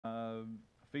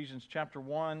Ephesians chapter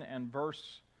 1 and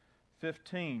verse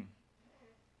 15.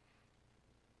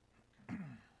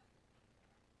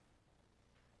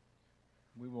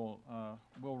 We'll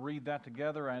read that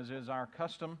together as is our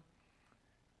custom,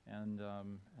 and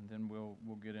then we'll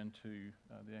get into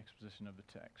the exposition of the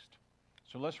text.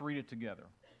 So let's read it together.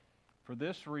 For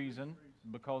this reason,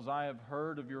 because I have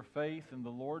heard of your faith in the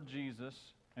Lord Jesus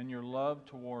and your love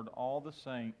toward all the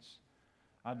saints,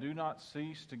 I do not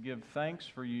cease to give thanks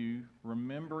for you,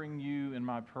 remembering you in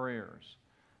my prayers,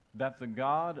 that the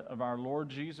God of our Lord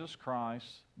Jesus Christ,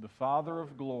 the Father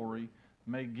of glory,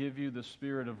 may give you the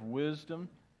spirit of wisdom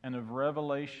and of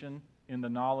revelation in the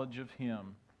knowledge of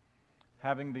Him,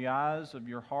 having the eyes of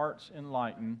your hearts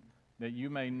enlightened, that you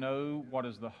may know what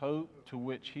is the hope to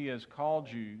which He has called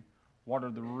you, what are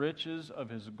the riches of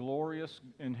His glorious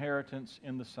inheritance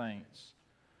in the saints,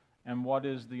 and what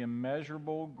is the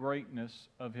immeasurable greatness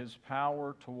of His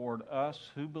power toward us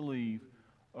who believe,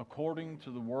 according to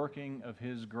the working of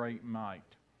His great might,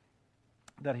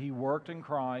 that He worked in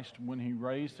Christ when He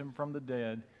raised Him from the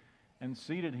dead and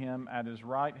seated Him at His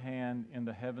right hand in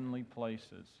the heavenly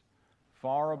places,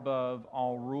 far above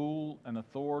all rule and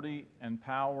authority and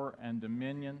power and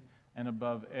dominion, and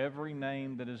above every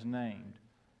name that is named,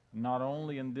 not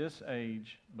only in this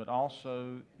age, but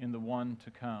also in the one to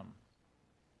come.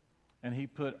 And He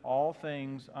put all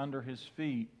things under His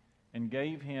feet and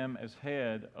gave Him as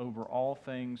head over all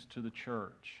things to the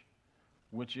church,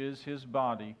 which is His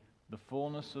body, the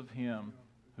fullness of Him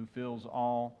who fills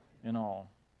all in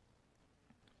all.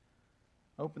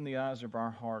 Open the eyes of our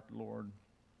heart, Lord,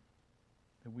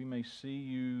 that we may see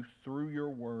You through Your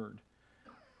word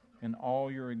in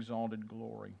all Your exalted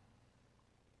glory.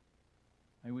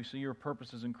 May we see Your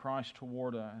purposes in Christ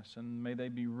toward us, and may they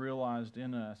be realized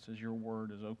in us as Your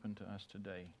word is open to us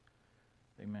today.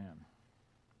 Amen.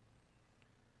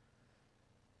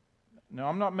 Now,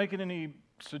 I'm not making any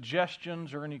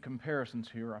suggestions or any comparisons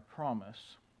here, I promise.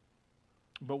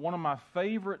 But one of my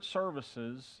favorite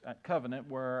services at Covenant,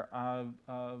 where I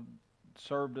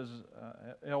served as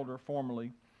elder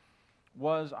formerly,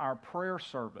 was our prayer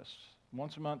service.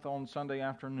 Once a month on Sunday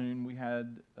afternoon, we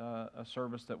had a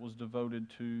service that was devoted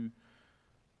to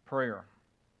prayer.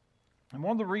 And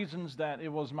one of the reasons that it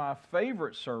was my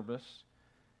favorite service,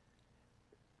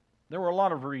 there were a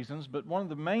lot of reasons, but one of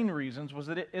the main reasons was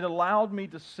that it allowed me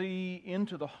to see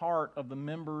into the heart of the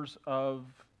members of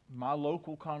my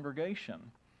local congregation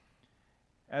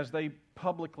as they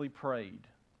publicly prayed.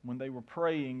 When they were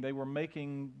praying, they were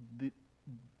making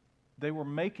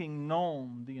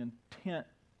known the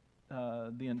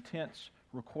intense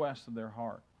request of their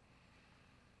heart.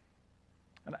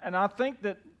 And I think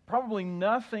that probably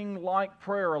nothing like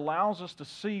prayer allows us to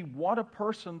see what a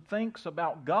person thinks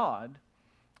about God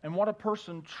and what a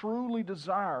person truly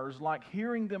desires, like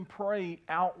hearing them pray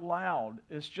out loud.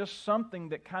 It's just something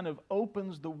that kind of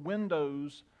opens the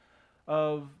windows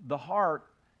of the heart,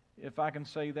 if I can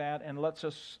say that, and lets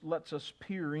us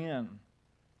peer in.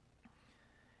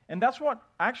 And that's what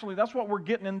we're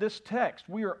getting in this text.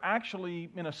 We are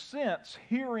actually, in a sense,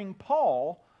 hearing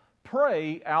Paul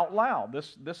pray out loud.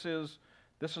 This is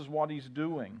what he's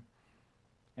doing.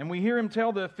 And we hear him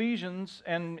tell the Ephesians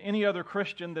and any other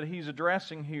Christian that he's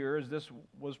addressing here, as this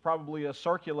was probably a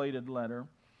circulated letter,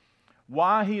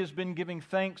 why he has been giving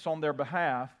thanks on their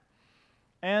behalf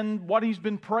and what he's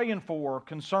been praying for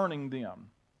concerning them.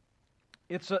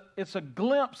 It's a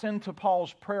glimpse into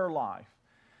Paul's prayer life.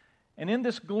 And in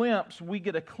this glimpse, we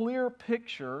get a clear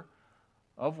picture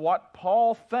of what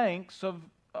Paul thinks of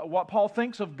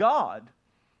God,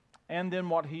 and then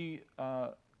what he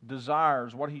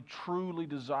desires, what he truly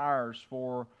desires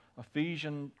for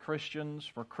Ephesian Christians,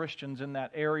 for Christians in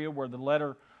that area where the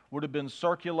letter would have been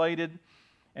circulated,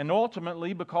 and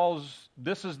ultimately, because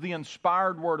this is the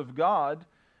inspired Word of God,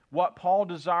 what Paul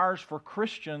desires for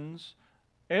Christians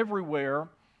everywhere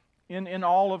in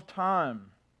all of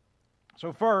time.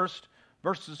 So first,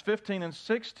 verses 15 and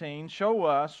 16 show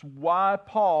us why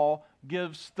Paul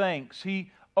gives thanks. He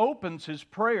opens his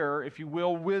prayer, if you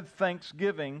will, with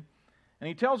thanksgiving, and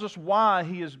he tells us why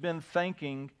he has been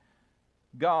thanking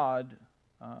God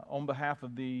on behalf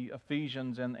of the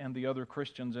Ephesians and the other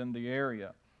Christians in the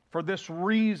area. For this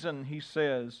reason, he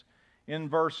says in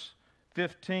verse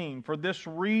 15, for this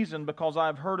reason, because I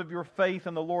have heard of your faith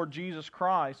in the Lord Jesus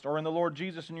Christ, or in the Lord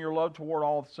Jesus and your love toward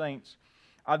all the saints,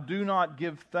 I do not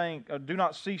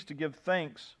cease to give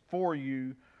thanks for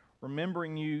you,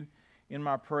 remembering you in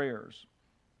my prayers.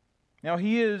 Now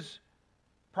he is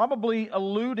probably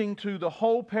alluding to the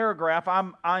whole paragraph.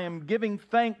 I am giving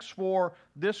thanks for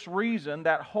this reason.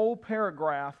 That whole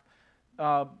paragraph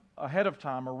ahead of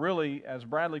time, or really, as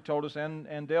Bradley told us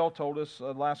and Dale told us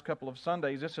the last couple of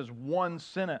Sundays, this is one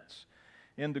sentence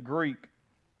in the Greek.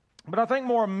 But I think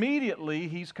more immediately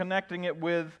he's connecting it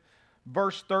with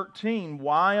verse 13.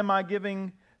 Why am I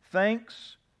giving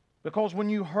thanks? Because when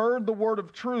you heard the word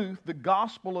of truth, the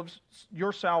gospel of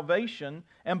your salvation,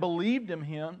 and believed in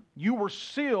Him, you were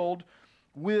sealed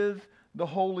with the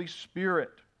Holy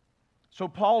Spirit. So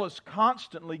Paul is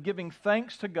constantly giving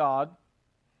thanks to God,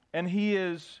 and he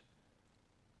is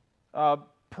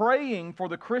praying for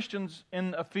the Christians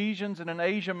in Ephesians and in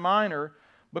Asia Minor,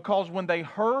 because when they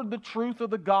heard the truth of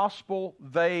the gospel,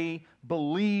 they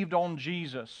believed on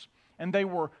Jesus, and they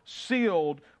were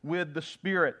sealed with the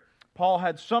Spirit. Paul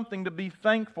had something to be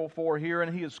thankful for here,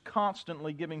 and he is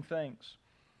constantly giving thanks.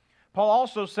 Paul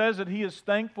also says that he is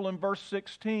thankful in verse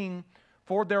 16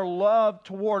 for their love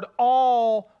toward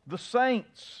all the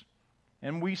saints.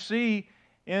 And we see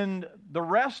in the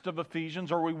rest of Ephesians,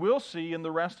 or we will see in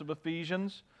the rest of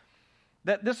Ephesians,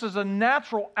 that this is a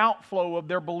natural outflow of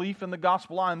their belief in the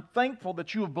gospel. I am thankful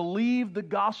that you have believed the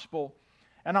gospel,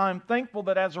 and I am thankful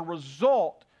that as a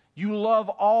result, you love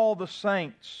all the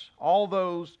saints, all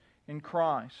those in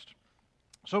Christ.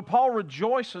 So Paul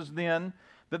rejoices then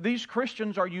that these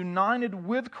Christians are united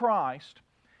with Christ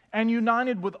and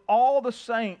united with all the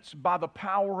saints by the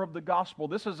power of the gospel.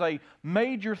 This is a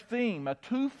major theme, a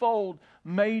twofold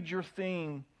major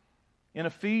theme in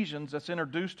Ephesians that's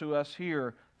introduced to us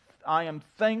here. I am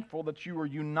thankful that you are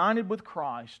united with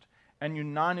Christ and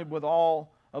united with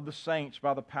all of the saints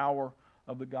by the power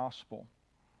of the gospel.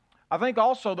 I think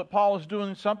also that Paul is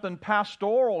doing something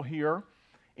pastoral here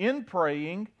in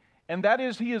praying, and that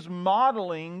is he is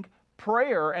modeling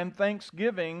prayer and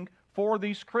thanksgiving for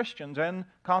these Christians and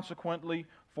consequently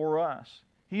for us.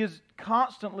 He is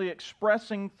constantly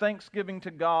expressing thanksgiving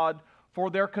to God for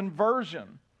their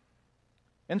conversion.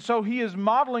 And so he is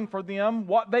modeling for them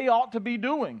what they ought to be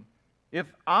doing. If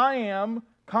I am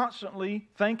constantly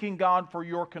thanking God for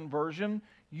your conversion,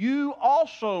 you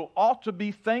also ought to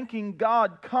be thanking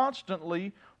God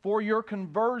constantly for your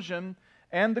conversion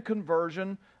and the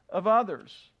conversion of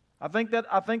others. I think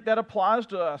that applies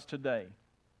to us today.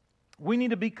 We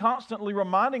need to be constantly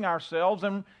reminding ourselves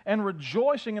and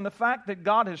rejoicing in the fact that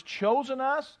God has chosen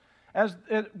us, as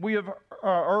we have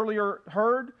earlier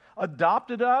heard,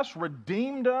 adopted us,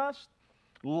 redeemed us,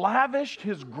 lavished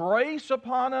His grace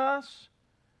upon us,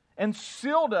 and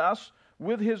sealed us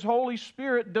with His Holy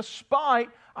Spirit despite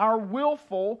our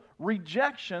willful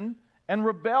rejection and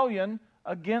rebellion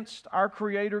against our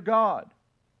Creator God.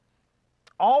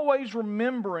 Always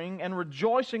remembering and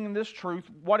rejoicing in this truth,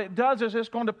 what it does is it's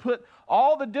going to put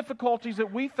all the difficulties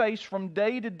that we face from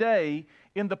day to day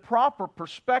in the proper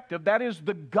perspective. That is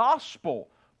the gospel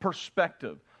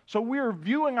perspective. So we are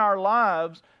viewing our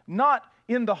lives not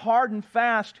in the hard and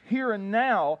fast here and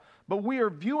now, but we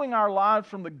are viewing our lives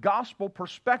from the gospel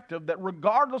perspective, that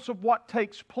regardless of what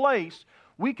takes place,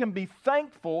 we can be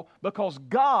thankful because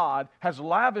God has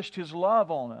lavished His love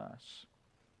on us.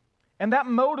 And that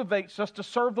motivates us to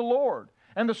serve the Lord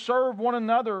and to serve one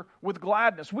another with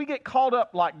gladness. We get caught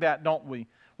up like that, don't we?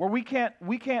 Where we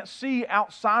can't see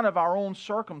outside of our own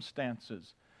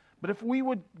circumstances. But if we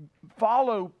would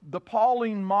follow the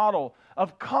Pauline model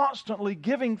of constantly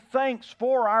giving thanks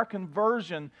for our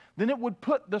conversion, then it would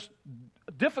put the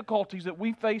difficulties that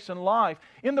we face in life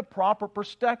in the proper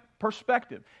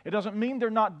perspective. It doesn't mean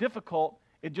they're not difficult.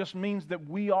 It just means that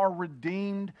we are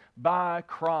redeemed by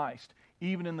Christ,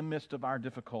 even in the midst of our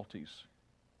difficulties.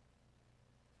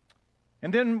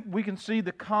 And then we can see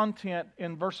the content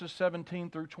in verses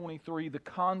 17 through 23, the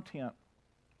content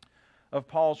of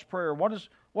Paul's prayer. What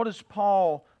does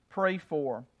Paul pray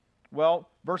for? Well,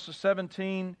 verses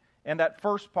 17 and that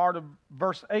first part of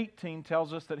verse 18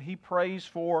 tells us that he prays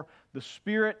for the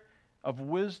spirit of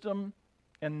wisdom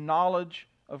and knowledge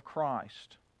of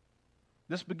Christ.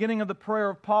 This beginning of the prayer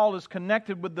of Paul is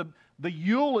connected with the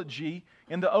eulogy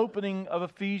in the opening of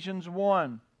Ephesians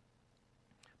 1.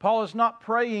 Paul is not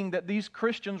praying that these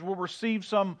Christians will receive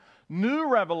some new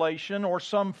revelation or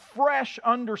some fresh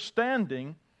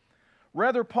understanding.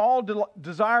 Rather, Paul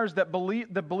desires that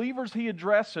the believers he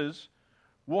addresses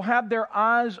will have their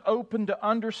eyes open to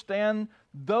understand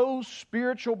those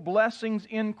spiritual blessings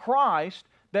in Christ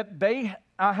that they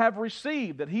have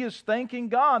received, that he is thanking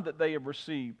God that they have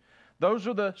received. Those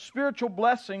are the spiritual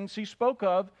blessings he spoke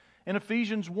of in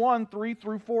Ephesians 1, 3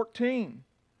 through 14.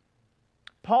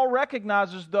 Paul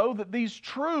recognizes, though, that these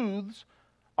truths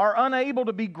are unable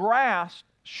to be grasped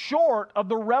short of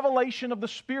the revelation of the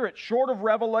Spirit, short of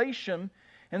revelation.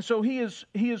 And so he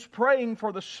is praying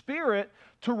for the Spirit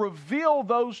to reveal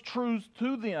those truths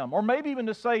to them. Or maybe even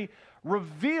to say,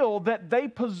 reveal that they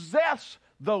possess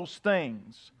those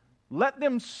things. Let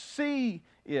them see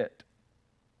it.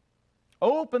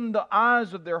 Open the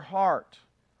eyes of their heart.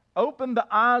 Open the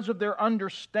eyes of their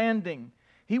understanding.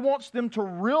 He wants them to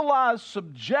realize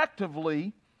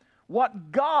subjectively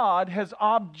what God has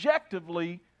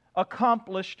objectively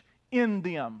accomplished in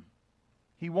them.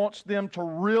 He wants them to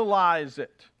realize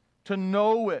it, to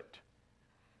know it.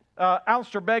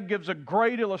 Alistair Begg gives a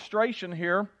great illustration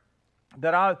here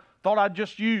that I thought I'd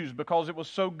just use because it was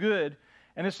so good.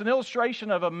 And it's an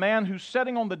illustration of a man who's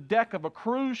sitting on the deck of a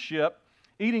cruise ship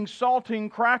eating saltine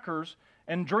crackers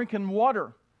and drinking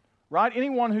water. Right?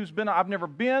 Anyone who's been, I've never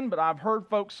been, but I've heard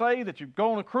folks say that you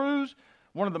go on a cruise,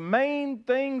 one of the main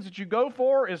things that you go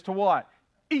for is to what?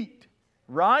 Eat.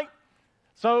 Right?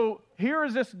 So here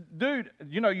is this dude,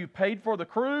 you paid for the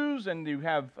cruise and you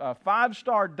have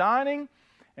 5-star dining.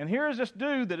 And here is this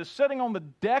dude that is sitting on the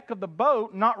deck of the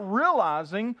boat not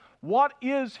realizing what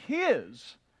is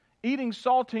his, eating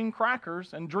saltine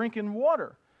crackers and drinking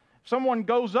water. If someone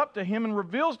goes up to him and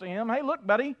reveals to him, hey, look,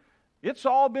 buddy, it's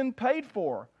all been paid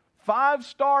for.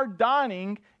 5-star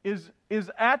dining is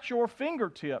at your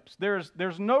fingertips.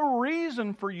 There's no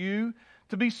reason for you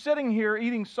to be sitting here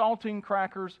eating saltine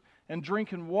crackers and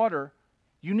drinking water.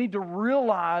 You need to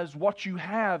realize what you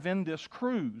have in this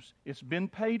cruise. It's been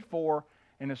paid for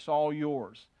and it's all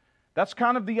yours. That's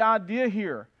kind of the idea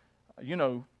here.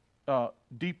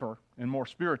 Deeper and more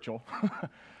spiritual.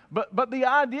 But the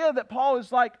idea that Paul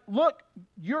is like, look,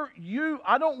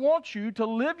 I don't want you to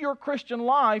live your Christian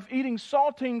life eating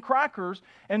saltine crackers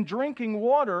and drinking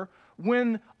water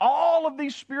when all of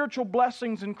these spiritual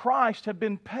blessings in Christ have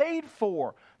been paid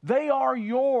for. They are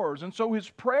yours. And so his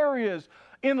prayer is,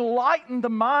 enlighten the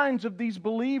minds of these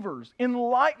believers,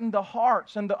 enlighten the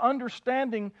hearts and the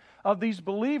understanding of these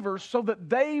believers so that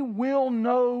they will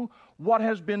know what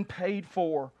has been paid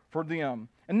for them.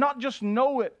 And not just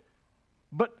know it,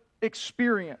 but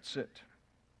experience it.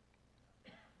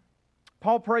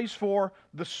 Paul prays for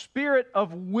the spirit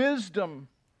of wisdom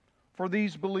for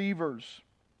these believers.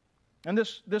 And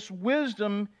this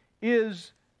wisdom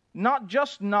is not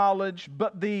just knowledge,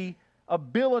 but the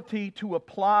ability to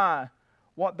apply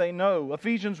what they know.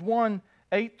 Ephesians 1,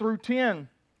 8 through 10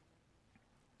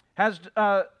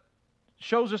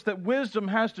 shows us that wisdom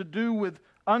has to do with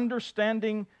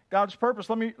understanding God's purpose.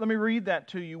 Let me read that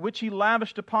to you. Which He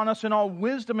lavished upon us in all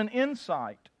wisdom and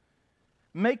insight,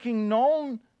 making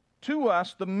known to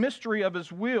us the mystery of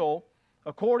His will,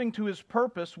 according to His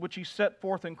purpose, which He set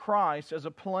forth in Christ as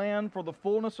a plan for the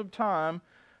fullness of time,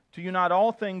 to unite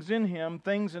all things in Him,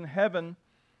 things in heaven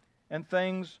and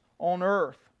things on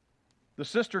earth. The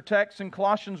sister text in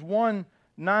Colossians 1,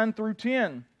 9 through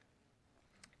 10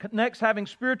 connects having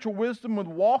spiritual wisdom with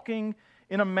walking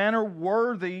in a manner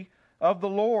worthy of the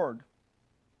Lord.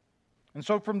 And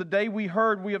so from the day we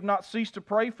heard, we have not ceased to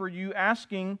pray for you,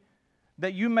 asking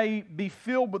that you may be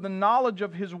filled with the knowledge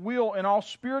of His will in all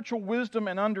spiritual wisdom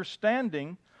and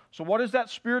understanding. So what does that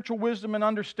spiritual wisdom and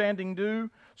understanding do?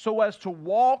 So as to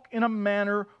walk in a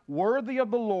manner worthy of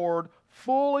the Lord,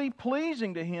 fully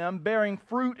pleasing to Him, bearing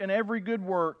fruit in every good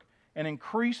work, and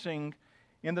increasing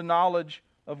in the knowledge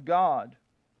of God.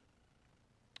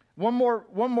 One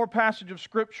more passage of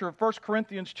Scripture, 1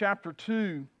 Corinthians chapter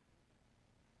 2.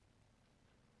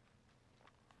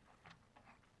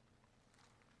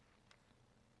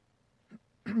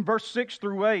 Verse 6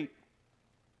 through 8.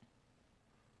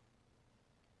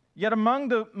 Yet among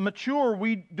the mature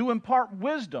we do impart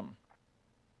wisdom,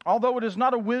 although it is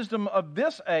not a wisdom of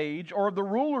this age or of the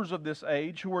rulers of this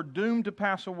age who are doomed to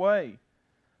pass away.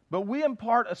 But we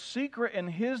impart a secret and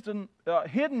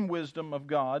hidden wisdom of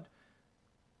God,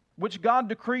 which God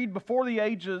decreed before the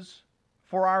ages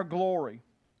for our glory.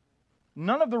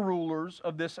 None of the rulers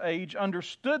of this age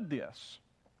understood this.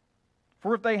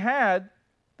 For if they had,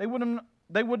 they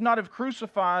would not have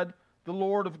crucified the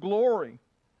Lord of glory.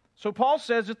 So Paul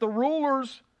says that the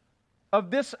rulers of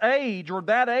this age or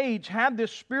that age had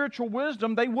this spiritual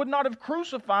wisdom, they would not have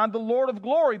crucified the Lord of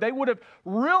glory. They would have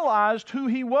realized who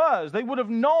He was. They would have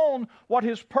known what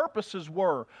His purposes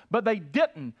were. But they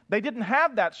didn't. They didn't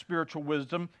have that spiritual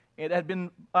wisdom. It had been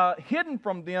hidden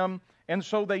from them, and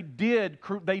so they did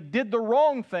the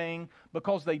wrong thing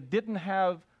because they didn't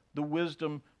have the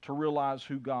wisdom to realize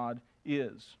who God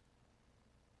is.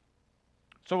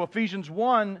 So Ephesians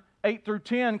 1, 8 through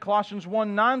 10, Colossians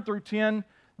 1, 9 through 10,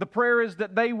 The prayer is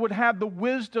that they would have the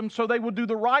wisdom so they would do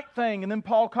the right thing. And then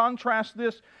Paul contrasts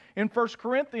this in 1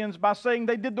 Corinthians by saying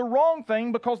they did the wrong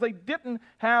thing because they didn't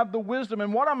have the wisdom.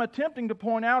 And what I'm attempting to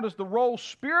point out is the role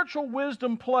spiritual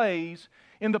wisdom plays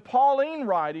in the Pauline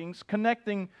writings,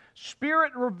 connecting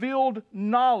Spirit-revealed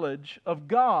knowledge of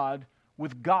God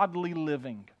with godly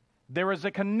living. There is a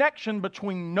connection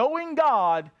between knowing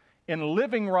God and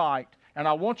living right, and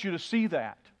I want you to see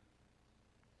that.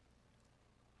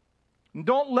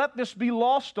 Don't let this be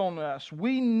lost on us.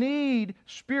 We need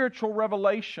spiritual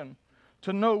revelation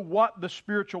to know what the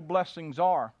spiritual blessings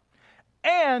are.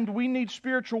 And we need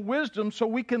spiritual wisdom so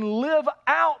we can live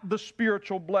out the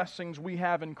spiritual blessings we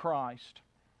have in Christ.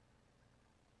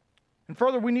 And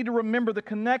further, we need to remember the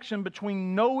connection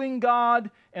between knowing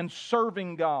God and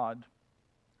serving God.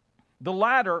 The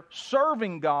latter,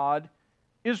 serving God,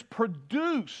 is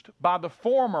produced by the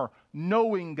former,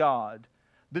 knowing God.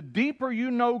 The deeper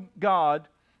you know God,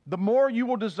 the more you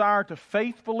will desire to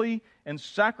faithfully and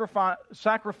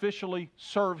sacrificially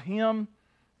serve Him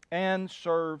and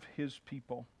serve His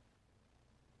people.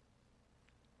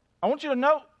 I want you to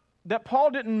note that Paul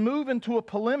didn't move into a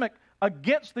polemic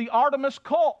against the Artemis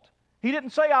cult. He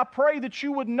didn't say, I pray that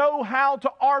you would know how to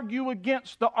argue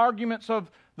against the arguments of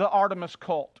the Artemis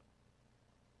cult.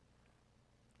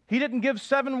 He didn't give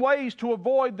 7 ways to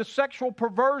avoid the sexual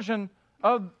perversion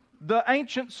of the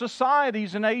ancient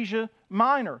societies in Asia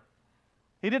Minor.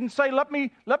 He didn't say, let me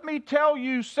tell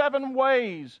you 7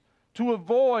 ways to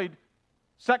avoid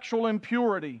sexual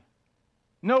impurity.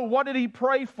 No, what did he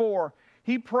pray for?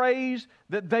 He prays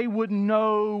that they would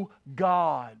know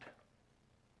God.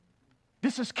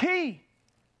 This is key.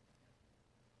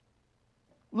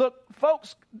 Look,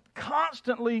 folks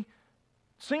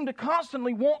seem to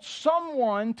constantly want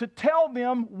someone to tell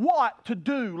them what to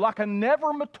do, like a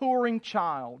never maturing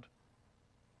child.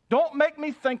 Don't make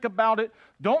me think about it.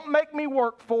 Don't make me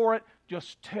work for it.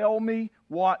 Just tell me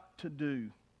what to do.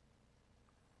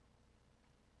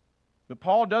 But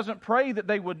Paul doesn't pray that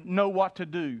they would know what to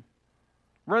do.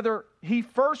 Rather, he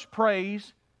first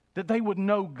prays that they would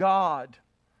know God,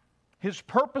 His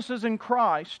purposes in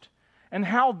Christ, and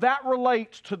how that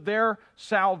relates to their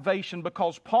salvation.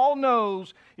 Because Paul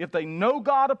knows if they know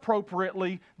God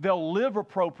appropriately, they'll live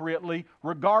appropriately,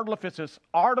 regardless if it's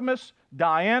Artemis,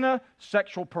 Diana,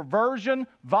 sexual perversion,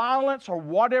 violence, or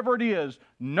whatever it is.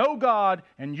 Know God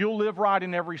and you'll live right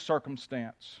in every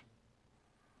circumstance.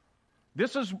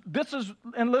 This is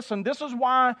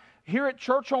why here at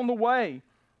Church on the Way,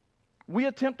 we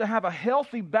attempt to have a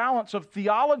healthy balance of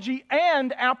theology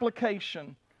and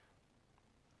application.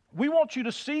 We want you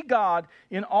to see God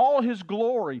in all His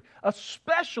glory,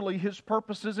 especially His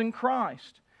purposes in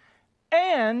Christ.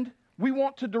 And we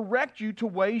want to direct you to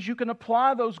ways you can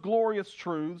apply those glorious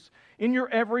truths in your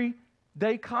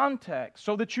everyday context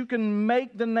so that you can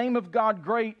make the name of God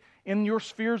great in your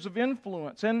spheres of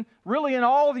influence and really in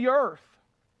all the earth.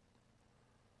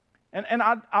 And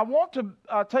I want to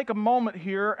take a moment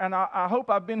here, and I hope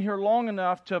I've been here long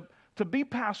enough to be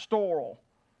pastoral.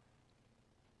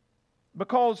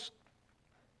 Because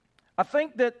I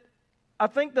think that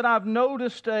I've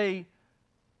noticed a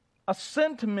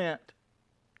sentiment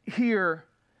here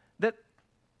that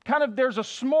kind of there's a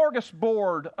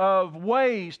smorgasbord of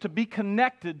ways to be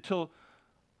connected to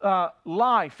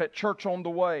life at Church on the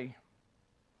Way.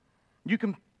 You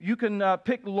can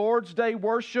pick Lord's Day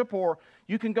worship, or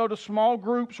you can go to small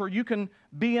groups, or you can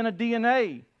be in a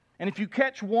DNA. And if you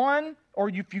catch one, or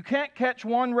if you can't catch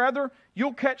one, rather,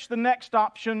 you'll catch the next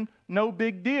option, no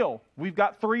big deal. We've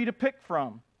got 3 to pick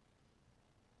from.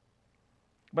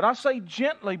 But I say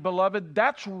gently, beloved,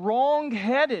 that's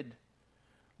wrong-headed.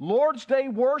 Lord's Day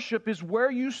worship is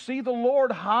where you see the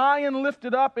Lord high and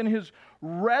lifted up in His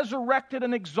resurrected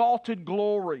and exalted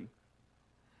glory.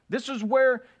 This is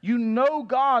where you know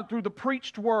God through the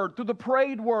preached word, through the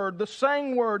prayed word, the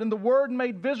sang word, and the word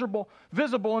made visible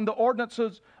in the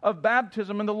ordinances of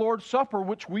baptism and the Lord's Supper,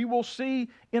 which we will see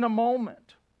in a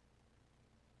moment.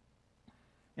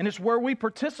 And it's where we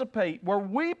participate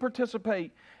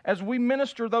as we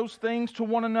minister those things to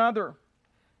one another.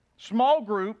 Small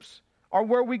groups are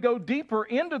where we go deeper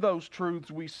into those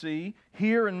truths we see,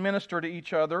 hear, and minister to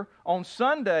each other on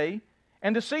Sunday,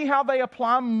 and to see how they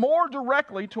apply more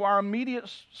directly to our immediate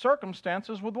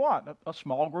circumstances with what? A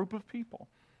small group of people.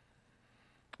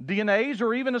 DNAs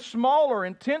are even a smaller,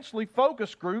 intensely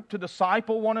focused group to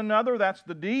disciple one another. That's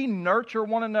the D. Nurture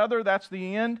one another. That's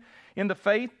the N. In the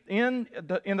faith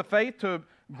to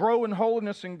grow in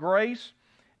holiness and grace,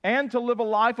 and to live a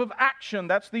life of action.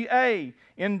 That's the A.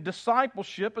 In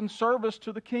discipleship and service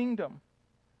to the kingdom.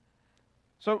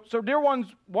 So dear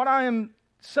ones, what I am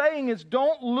saying is,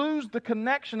 don't lose the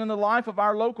connection in the life of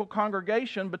our local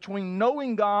congregation between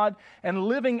knowing God and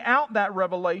living out that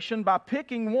revelation by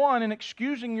picking one and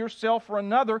excusing yourself for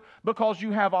another because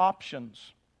you have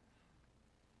options.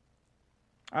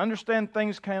 I understand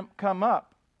things can come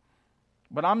up,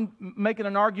 but I'm making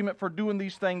an argument for doing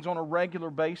these things on a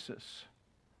regular basis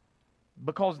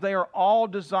because they are all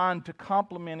designed to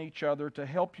complement each other, to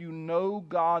help you know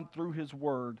God through His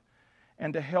Word,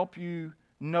 and to help you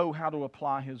know how to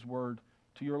apply His Word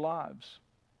to your lives.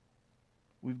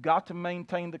 We've got to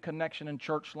maintain the connection in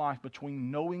church life between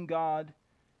knowing God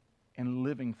and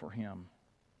living for Him.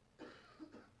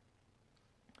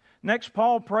 Next,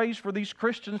 Paul prays for these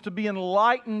Christians to be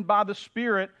enlightened by the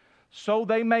Spirit so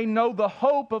they may know the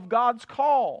hope of God's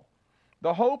call.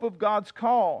 The hope of God's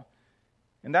call.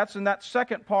 And that's in that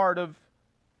second part of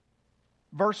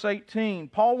verse 18.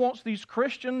 Paul wants these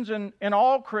Christians and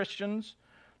all Christians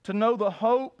to know the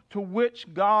hope to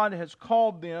which God has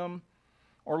called them,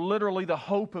 or literally the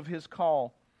hope of His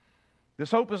call.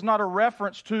 This hope is not a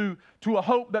reference to a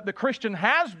hope that the Christian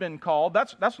has been called.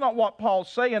 That's not what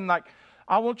Paul's saying. Like,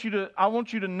 I want you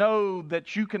to know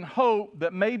that you can hope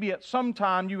that maybe at some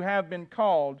time you have been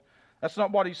called. That's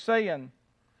not what he's saying.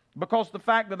 Because the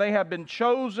fact that they have been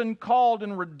chosen, called,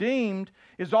 and redeemed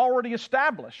is already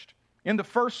established in the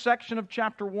first section of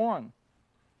chapter 1.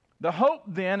 The hope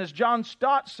then, as John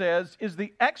Stott says, is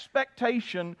the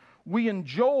expectation we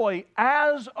enjoy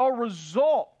as a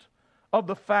result of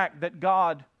the fact that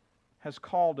God has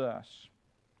called us.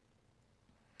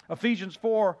 Ephesians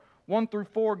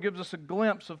 4:1-4 gives us a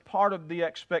glimpse of part of the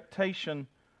expectation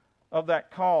of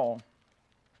that call.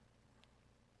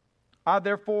 I,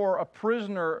 therefore, a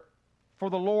prisoner for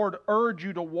the Lord, urge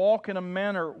you to walk in a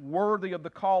manner worthy of the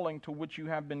calling to which you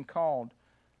have been called,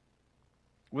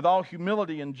 with all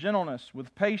humility and gentleness,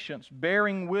 with patience,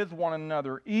 bearing with one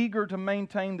another, eager to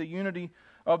maintain the unity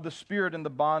of the Spirit in the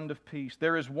bond of peace.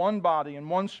 There is one body and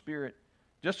one Spirit,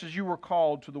 just as you were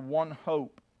called to the one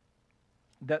hope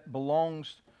that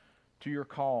belongs to your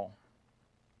call.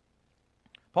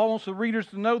 Paul wants the readers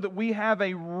to know that we have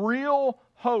a real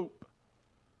hope,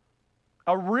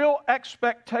 a real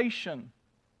expectation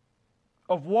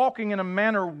of walking in a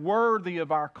manner worthy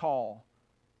of our call,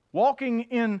 walking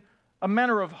in a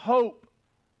manner of hope,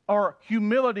 or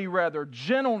humility rather,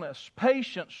 gentleness,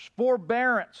 patience,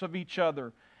 forbearance of each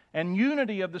other, and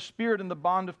unity of the Spirit in the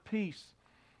bond of peace.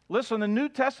 Listen, the New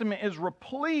Testament is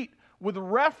replete with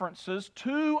references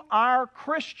to our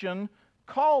Christian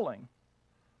calling.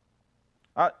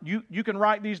 You can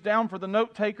write these down for the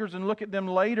note takers and look at them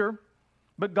later.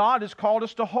 But God has called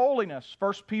us to holiness,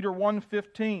 1 Peter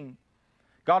 1:15.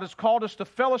 God has called us to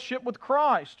fellowship with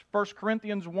Christ, 1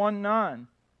 Corinthians 1:9.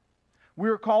 We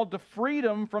are called to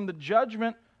freedom from the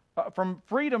judgment of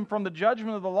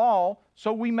the law,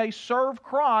 so we may serve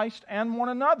Christ and one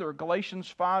another, Galatians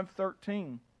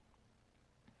 5:13.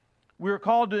 We are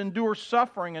called to endure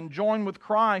suffering and join with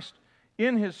Christ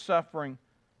in His suffering,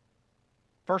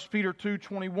 1 Peter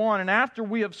 2:21. And after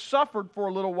we have suffered for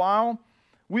a little while,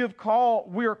 we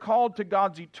are called to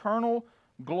God's eternal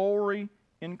glory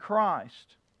in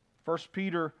Christ, 1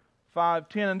 Peter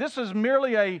 5:10. And this is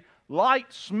merely a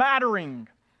light smattering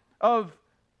of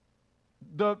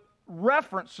the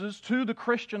references to the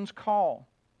Christian's call.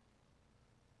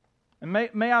 And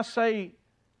may I say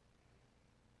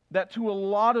that to a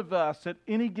lot of us at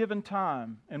any given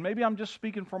time, and maybe I'm just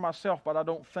speaking for myself, but I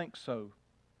don't think so,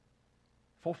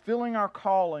 fulfilling our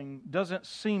calling doesn't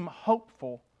seem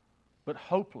hopeful, but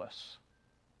hopeless.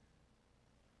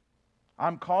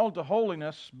 I'm called to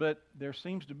holiness, but there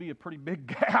seems to be a pretty big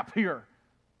gap here,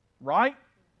 right?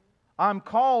 I'm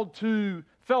called to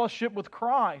fellowship with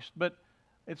Christ, but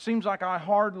it seems like I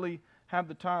hardly have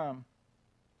the time.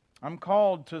 I'm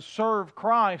called to serve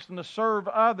Christ and to serve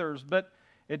others, but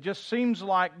it just seems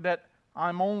like that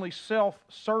I'm only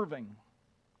self-serving.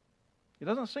 It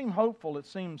doesn't seem hopeful, it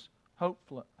seems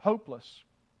hopeless.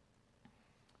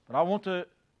 But I want to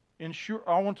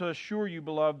assure you,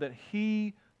 beloved, that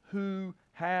He who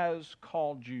has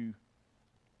called you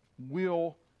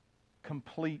will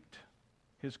complete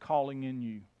His calling in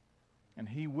you, and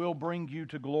He will bring you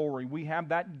to glory. We have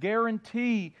that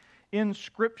guarantee in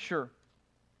Scripture.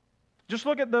 Just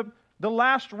look at the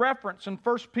last reference in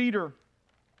 1 Peter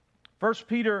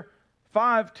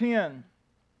 5:10.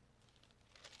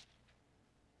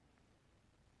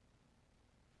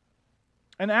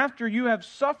 And after you have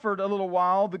suffered a little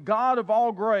while, the God of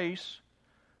all grace,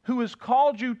 who has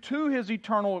called you to His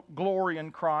eternal glory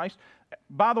in Christ.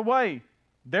 By the way,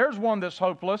 there's one that's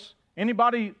hopeless.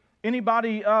 Anybody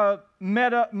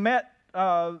met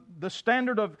the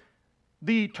standard of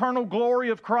the eternal glory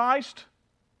of Christ?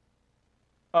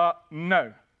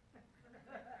 No.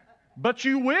 But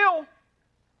you will.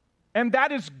 And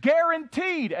that is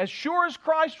guaranteed. As sure as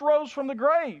Christ rose from the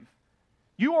grave,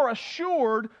 you are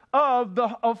assured of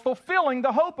fulfilling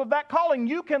the hope of that calling.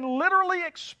 You can literally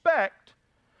expect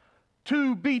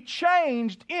to be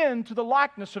changed into the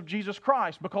likeness of Jesus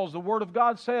Christ, because the Word of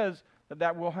God says that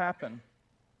that will happen.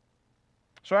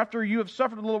 So after you have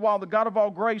suffered a little while, the God of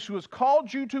all grace, who has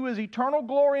called you to His eternal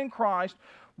glory in Christ,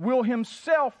 will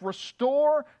Himself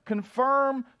restore,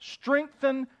 confirm,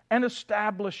 strengthen, and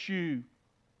establish you.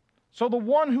 So the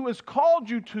one who has called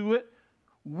you to it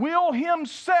will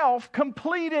Himself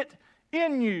complete it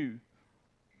in you.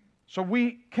 So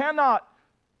we cannot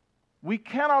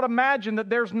imagine that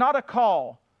there's not a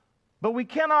call. But we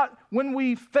cannot, when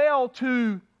we fail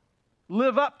to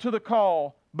live up to the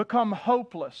call, become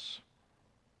hopeless.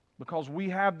 Because we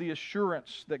have the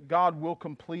assurance that God will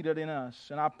complete it in us.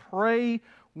 And I pray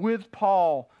with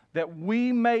Paul that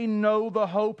we may know the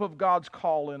hope of God's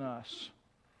call in us,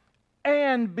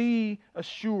 and be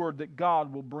assured that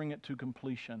God will bring it to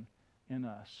completion in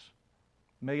us.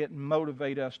 May it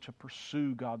motivate us to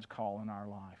pursue God's call in our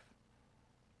life.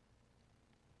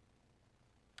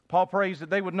 Paul prays that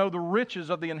they would know the riches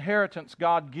of the inheritance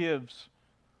God gives.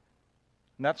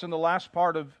 And that's in the last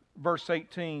part of verse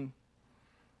 18.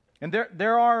 And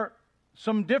there are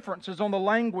some differences on the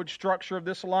language structure of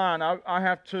this line. I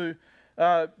have to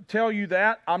tell you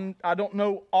that. I don't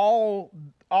know all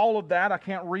of that. I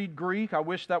can't read Greek. I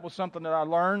wish that was something that I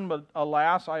learned, but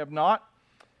alas, I have not.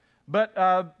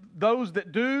 But those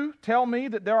that do tell me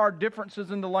that there are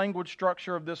differences in the language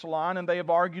structure of this line, and they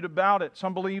have argued about it.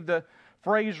 Some believe the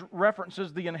phrase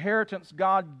references the inheritance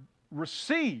God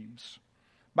receives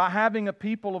by having a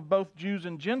people of both Jews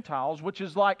and Gentiles, which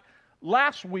is like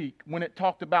last week when it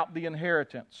talked about the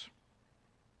inheritance.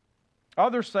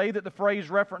 Others say that the phrase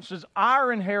references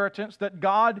our inheritance that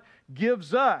God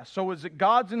gives us. So is it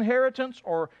God's inheritance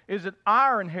or is it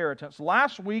our inheritance?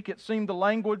 Last week it seemed the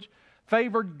language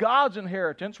favored God's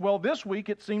inheritance. Well, this week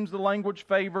it seems the language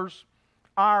favors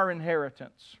our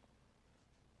inheritance.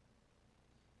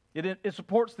 It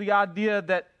supports the idea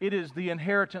that it is the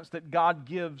inheritance that God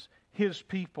gives His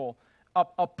people,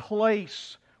 a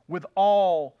place with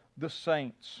all the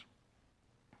saints.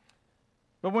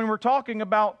 But when we're talking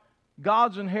about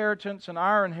God's inheritance and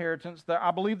our inheritance,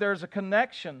 I believe there's a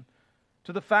connection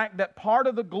to the fact that part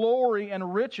of the glory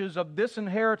and riches of this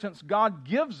inheritance God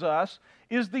gives us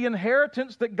is the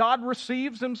inheritance that God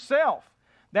receives Himself.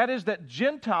 That is, that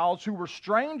Gentiles who were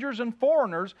strangers and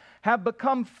foreigners have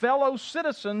become fellow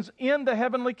citizens in the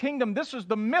heavenly kingdom. This is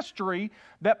the mystery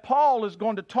that Paul is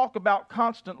going to talk about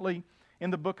constantly in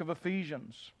the book of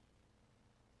Ephesians.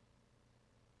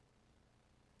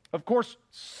 Of course,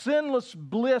 sinless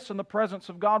bliss in the presence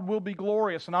of God will be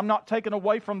glorious, and I'm not taking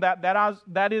away from that.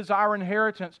 That is our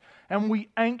inheritance, and we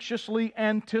anxiously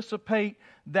anticipate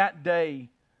that day.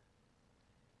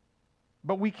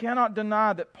 But we cannot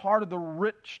deny that part of the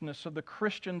richness of the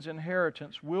Christian's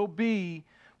inheritance will be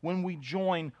when we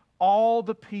join all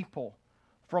the people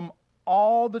from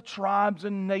all the tribes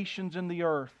and nations in the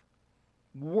earth,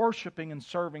 worshiping and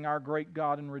serving our great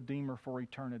God and Redeemer for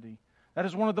eternity. That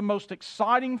is one of the most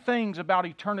exciting things about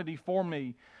eternity for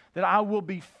me, that I will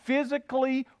be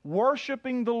physically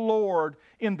worshiping the Lord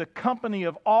in the company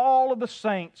of all of the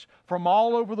saints from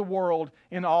all over the world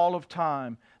in all of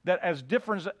time. That as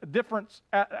different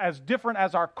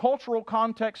as our cultural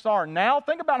contexts are now,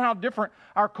 think about how different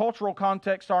our cultural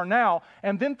contexts are now,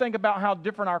 and then think about how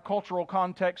different our cultural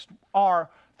contexts are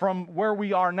from where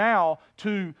we are now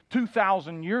to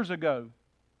 2,000 years ago.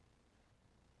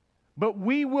 But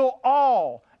we will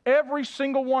all, every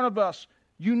single one of us,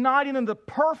 uniting in the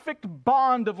perfect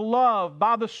bond of love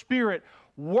by the Spirit,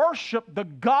 worship the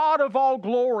God of all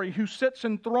glory who sits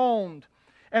enthroned,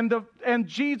 and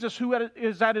Jesus who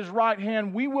is at His right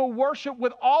hand. We will worship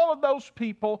with all of those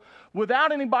people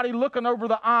without anybody looking over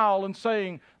the aisle and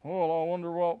saying, "Oh, I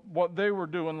wonder what they were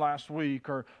doing last week,"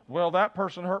 or, "Well, that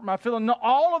person hurt my feeling." No,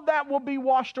 all of that will be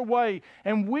washed away.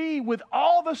 And we, with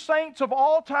all the saints of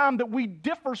all time that we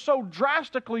differ so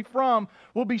drastically from,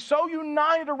 will be so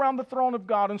united around the throne of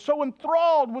God and so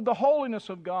enthralled with the holiness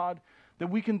of God that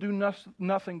we can do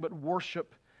nothing but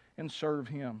worship and serve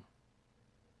Him.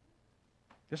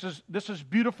 This is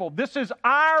beautiful. This is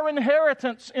our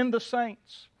inheritance in the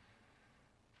saints.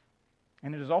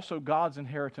 And it is also God's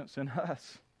inheritance in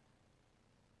us.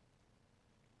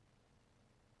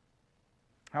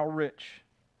 How rich.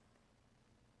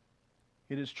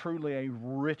 It is truly a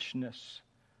richness,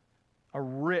 a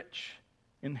rich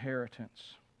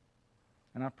inheritance.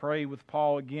 And I pray with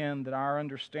Paul again that our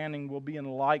understanding will be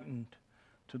enlightened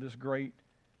to this great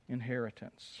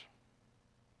inheritance.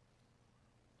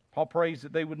 Paul prays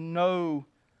that they would know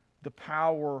the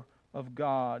power of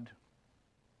God.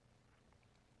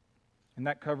 And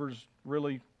that covers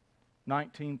really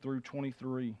 19 through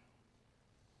 23.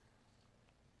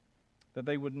 That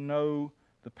they would know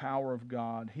the power of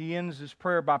God. He ends his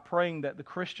prayer by praying that the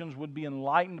Christians would be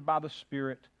enlightened by the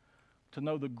Spirit to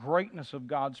know the greatness of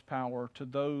God's power to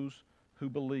those who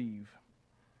believe.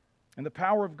 And the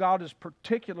power of God is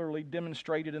particularly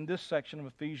demonstrated in this section of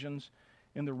Ephesians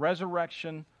in the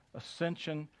resurrection,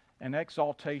 ascension, and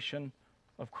exaltation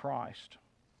of Christ,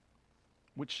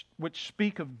 which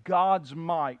speak of God's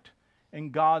might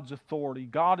and God's authority.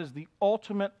 God is the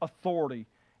ultimate authority,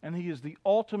 and He is the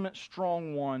ultimate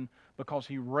strong one because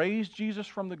He raised Jesus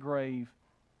from the grave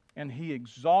and He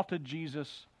exalted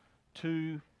Jesus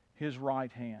to His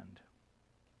right hand.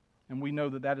 And we know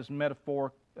that that is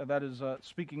metaphor. That is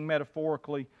speaking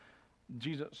metaphorically.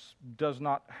 Jesus does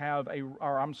not have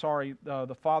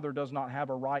the Father does not have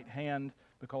a right hand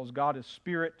because God is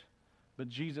Spirit, but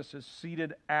Jesus is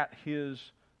seated at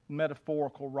His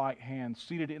metaphorical right hand,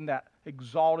 seated in that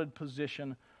exalted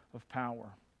position of power.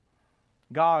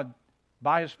 God,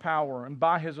 by His power and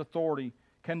by His authority,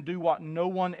 can do what no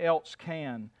one else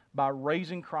can by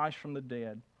raising Christ from the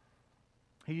dead.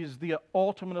 He is the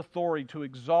ultimate authority to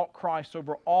exalt Christ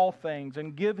over all things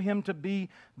and give Him to be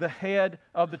the head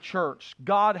of the church.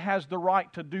 God has the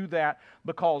right to do that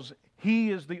because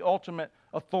He is the ultimate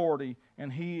authority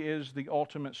and He is the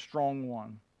ultimate strong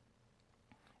one.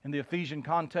 In the Ephesian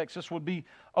context, this would be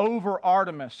over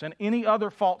Artemis and any other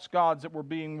false gods that were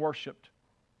being worshipped.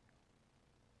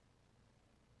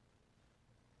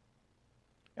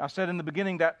 I said in the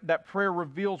beginning that prayer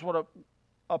reveals what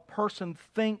a person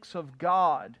thinks of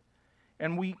God.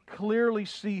 And we clearly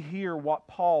see here what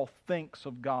Paul thinks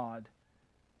of God.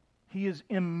 He is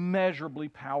immeasurably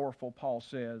powerful, Paul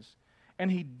says.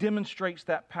 And he demonstrates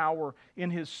that power in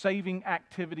His saving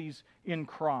activities in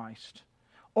Christ,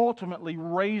 ultimately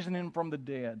raising Him from the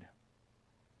dead.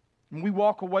 And we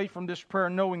walk away from this prayer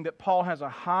knowing that Paul has a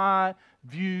high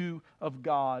view of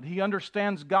God. He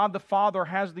understands God the Father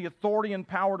has the authority and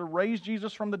power to raise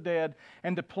Jesus from the dead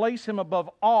and to place Him above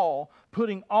all,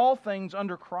 putting all things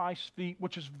under Christ's feet,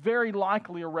 which is very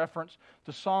likely a reference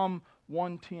to Psalm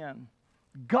 110.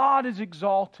 God is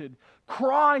exalted.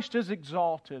 Christ is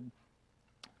exalted.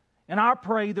 And I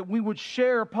pray that we would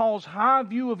share Paul's high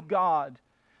view of God,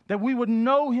 that we would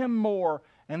know Him more,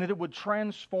 and that it would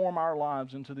transform our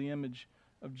lives into the image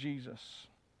of Jesus.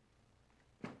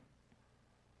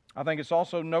 I think it's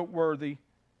also noteworthy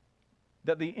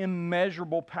that the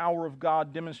immeasurable power of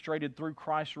God demonstrated through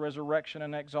Christ's resurrection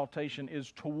and exaltation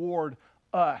is toward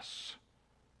us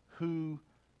who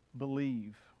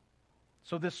believe.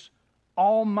 So this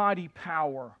almighty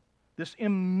power, this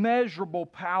immeasurable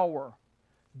power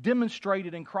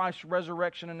demonstrated in Christ's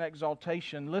resurrection and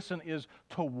exaltation, listen, is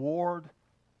toward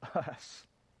us.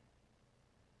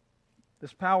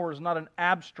 This power is not an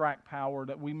abstract power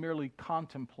that we merely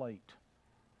contemplate.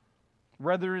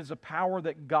 Rather, it is a power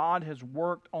that God has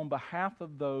worked on behalf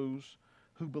of those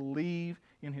who believe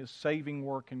in His saving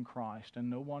work in Christ and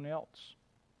no one else.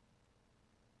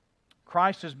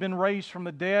 Christ has been raised from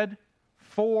the dead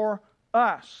for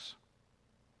us.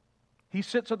 He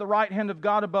sits at the right hand of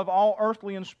God above all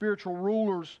earthly and spiritual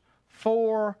rulers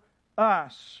for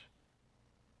us.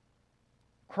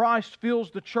 Christ fills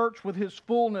the church with His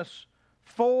fullness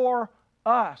for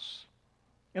us.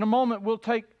 In a moment, we'll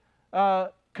take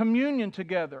communion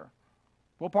together.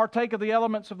 We'll partake of the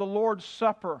elements of the Lord's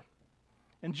Supper.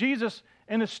 And Jesus,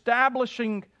 in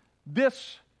establishing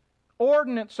this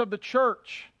ordinance of the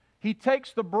church, He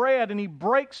takes the bread and He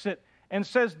breaks it and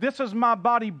says, "This is my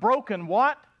body broken,"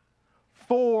 what?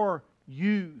 For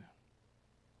you.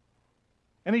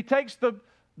 And He takes the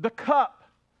cup,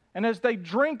 and as they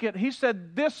drink it, He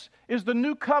said, "This is the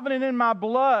new covenant in my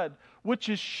blood, which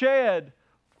is shed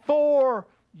for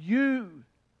you."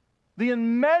 The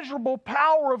immeasurable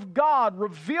power of God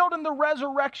revealed in the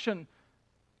resurrection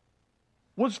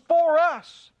was for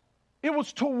us. It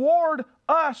was toward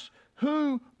us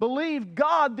who believe.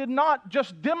 God did not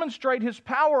just demonstrate His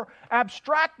power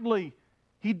abstractly.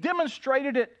 He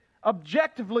demonstrated it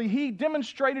objectively. He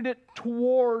demonstrated it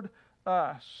toward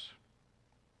us.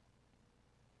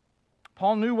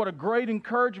 Paul knew what a great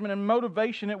encouragement and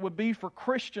motivation it would be for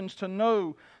Christians to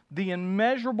know the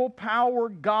immeasurable power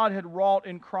God had wrought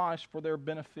in Christ for their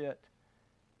benefit.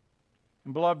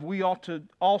 And beloved, we ought to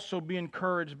also be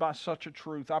encouraged by such a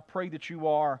truth. I pray that you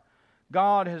are.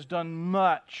 God has done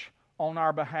much on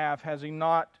our behalf, has He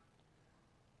not?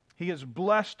 He has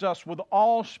blessed us with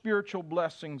all spiritual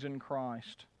blessings in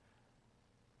Christ.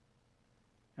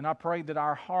 And I pray that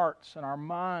our hearts and our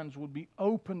minds would be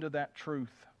open to that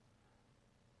truth,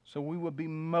 so we would be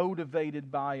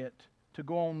motivated by it to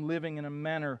go on living in a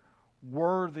manner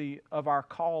worthy of our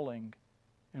calling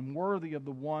and worthy of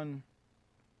the one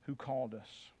who called us.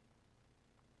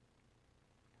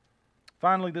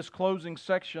 Finally, this closing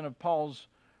section of Paul's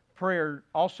prayer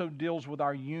also deals with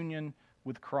our union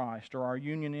with Christ, or our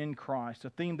union in Christ,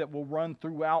 a theme that will run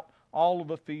throughout all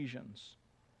of Ephesians.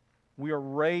 We are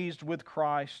raised with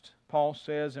Christ, Paul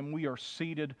says, and we are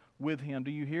seated with Him.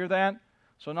 Do you hear that?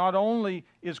 So not only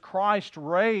is Christ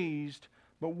raised,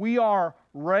 but we are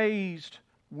raised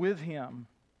with Him.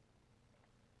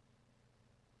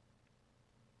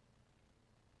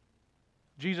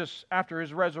 Jesus, after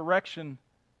His resurrection,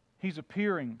 He's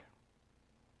appearing.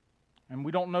 And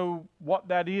we don't know what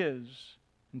that is.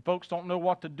 And folks don't know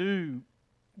what to do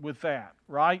with that,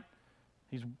 right?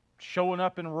 He's showing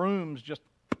up in rooms just...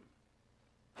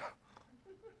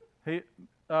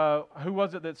 who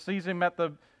was it that sees Him at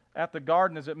the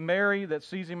garden? Is it Mary that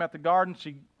sees Him at the garden?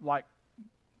 She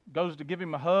goes to give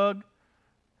Him a hug,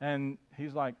 and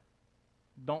He's like,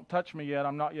 "Don't touch me yet,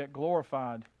 I'm not yet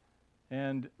glorified."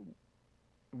 And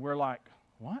we're like,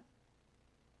 "What?"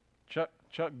 Chuck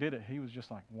did it. He was just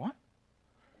like, "What?"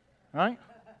 Right?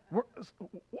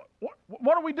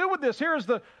 What do we do with this? Here is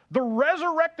the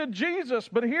resurrected Jesus,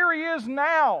 but here He is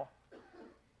now.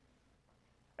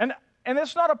 And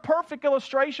it's not a perfect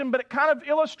illustration, but it kind of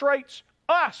illustrates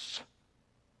us,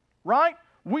 right?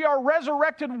 We are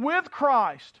resurrected with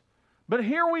Christ, but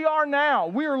here we are now.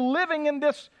 We are living in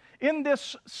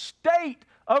this state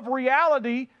of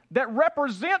reality that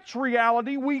represents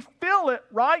reality. We feel it,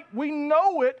 right? We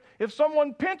know it. If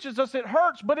someone pinches us, it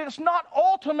hurts, but it's not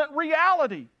ultimate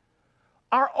reality.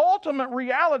 Our ultimate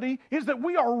reality is that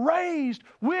we are raised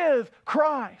with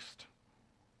Christ.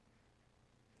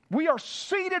 We are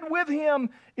seated with Him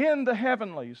in the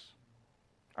heavenlies.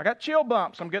 I got chill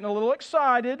bumps. I'm getting a little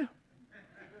excited.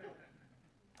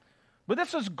 But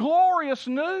this is glorious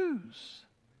news.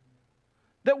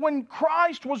 That when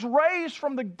Christ was raised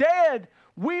from the dead,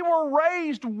 we were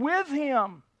raised with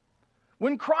Him.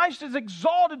 When Christ is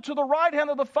exalted to the right hand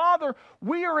of the Father,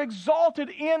 we are exalted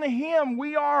in Him.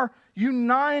 We are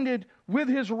united with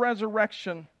His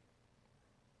resurrection.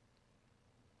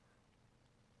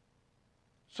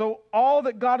 So all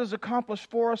that God has accomplished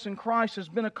for us in Christ has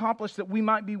been accomplished that we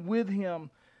might be with Him.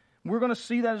 We're going to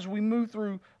see that as we move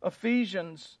through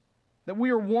Ephesians, that we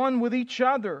are one with each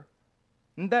other,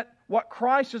 and that what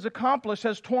Christ has accomplished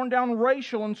has torn down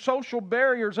racial and social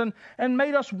barriers and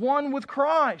made us one with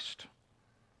Christ.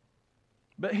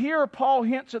 But here Paul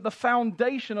hints at the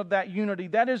foundation of that unity.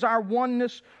 That is our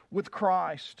oneness with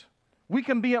Christ. We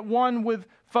can be at one with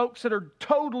folks that are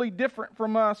totally different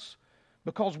from us,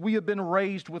 because we have been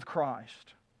raised with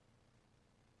Christ.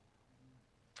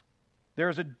 There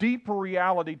is a deeper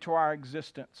reality to our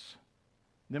existence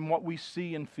than what we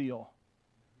see and feel,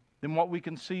 than what we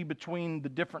can see between the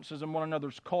differences in one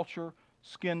another's culture,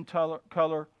 skin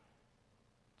color,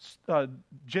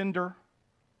 gender,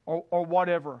 or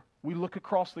whatever. We look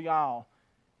across the aisle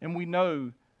and we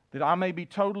know that I may be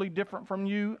totally different from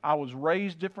you, I was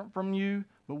raised different from you,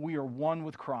 but we are one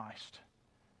with Christ.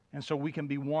 And so we can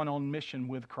be one on mission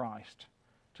with Christ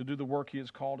to do the work He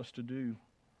has called us to do.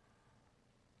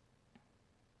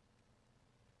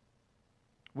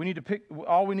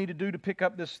 All we need to do to pick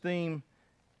up this theme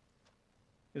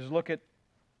is look at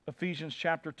Ephesians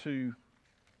chapter 2,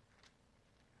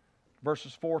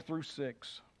 verses 4 through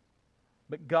 6.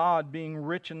 But God, being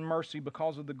rich in mercy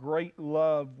because of the great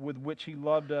love with which He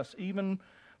loved us, even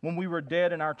when we were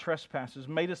dead in our trespasses,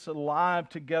 made us alive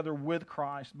together with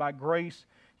Christ. By grace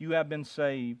you have been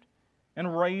saved,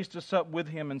 and raised us up with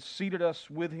Him and seated us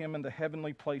with Him in the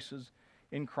heavenly places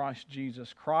in Christ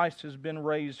Jesus. Christ has been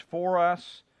raised for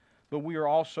us, but we are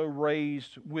also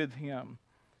raised with Him.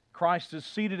 Christ is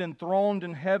seated enthroned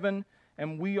in heaven,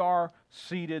 and we are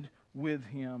seated with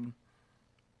Him.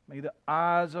 May the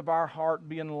eyes of our heart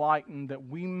be enlightened, that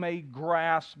we may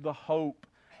grasp the hope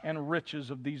and riches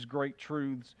of these great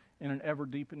truths in an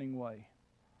ever-deepening way.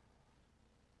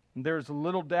 And there's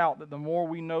little doubt that the more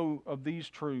we know of these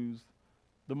truths,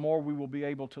 the more we will be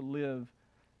able to live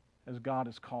as God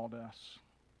has called us.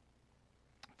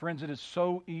 Friends, it is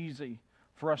so easy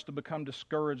for us to become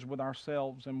discouraged with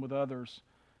ourselves and with others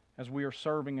as we are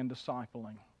serving and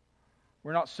discipling.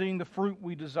 We're not seeing the fruit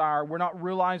we desire. We're not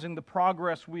realizing the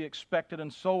progress we expected,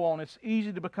 and so on. It's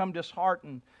easy to become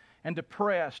disheartened and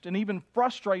depressed and even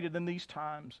frustrated in these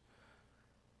times.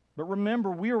 But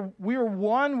remember, we are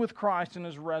one with Christ in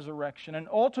His resurrection and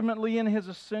ultimately in His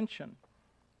ascension.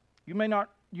 You may not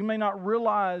not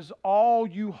realize all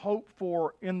you hope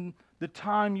for in the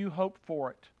time you hope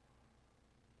for it.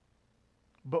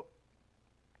 But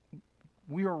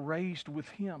we are raised with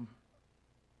Him.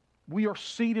 We are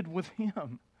seated with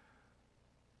Him.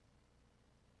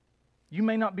 You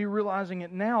may not be realizing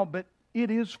it now, but it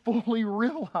is fully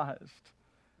realized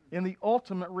in the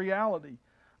ultimate reality.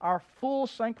 Our full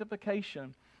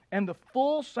sanctification and the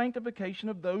full sanctification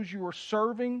of those you are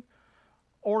serving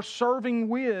or serving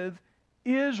with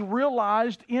is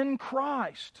realized in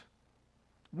Christ.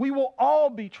 We will all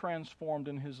be transformed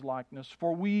in His likeness,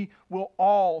 for we will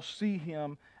all see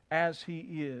Him as He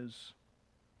is.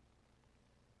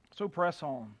 So press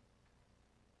on.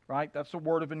 Right? That's a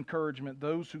word of encouragement.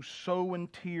 Those who sow in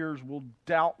tears will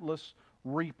doubtless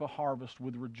reap a harvest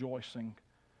with rejoicing.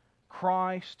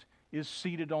 Christ is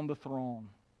seated on the throne,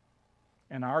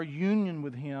 and our union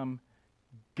with Him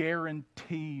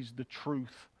guarantees the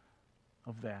truth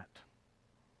of that.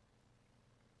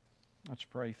 Let's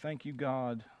pray. Thank you,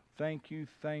 God. Thank you,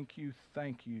 thank you,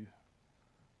 thank you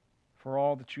for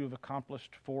all that you have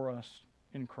accomplished for us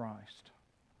in Christ.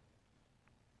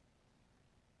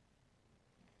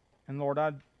 And Lord,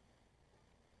 I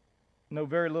know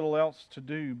very little else to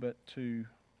do but to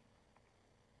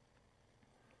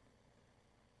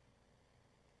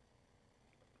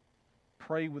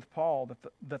pray with Paul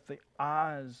that the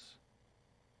eyes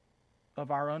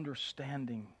of our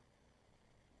understanding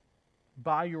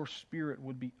by your Spirit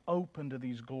would be open to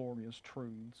these glorious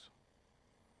truths.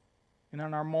 And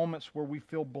in our moments where we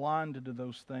feel blinded to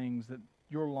those things, that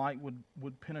your light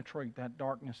would penetrate that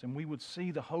darkness, and we would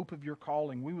see the hope of your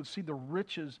calling. We would see the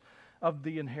riches of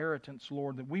the inheritance,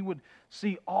 Lord, that we would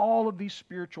see all of these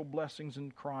spiritual blessings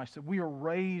in Christ, that we are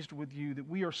raised with you, that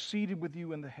we are seated with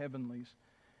you in the heavenlies,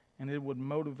 and it would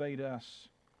motivate us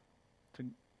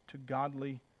to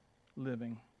godly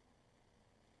living.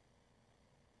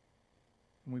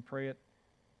 And we pray it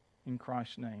in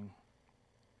Christ's name.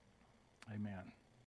 Amen.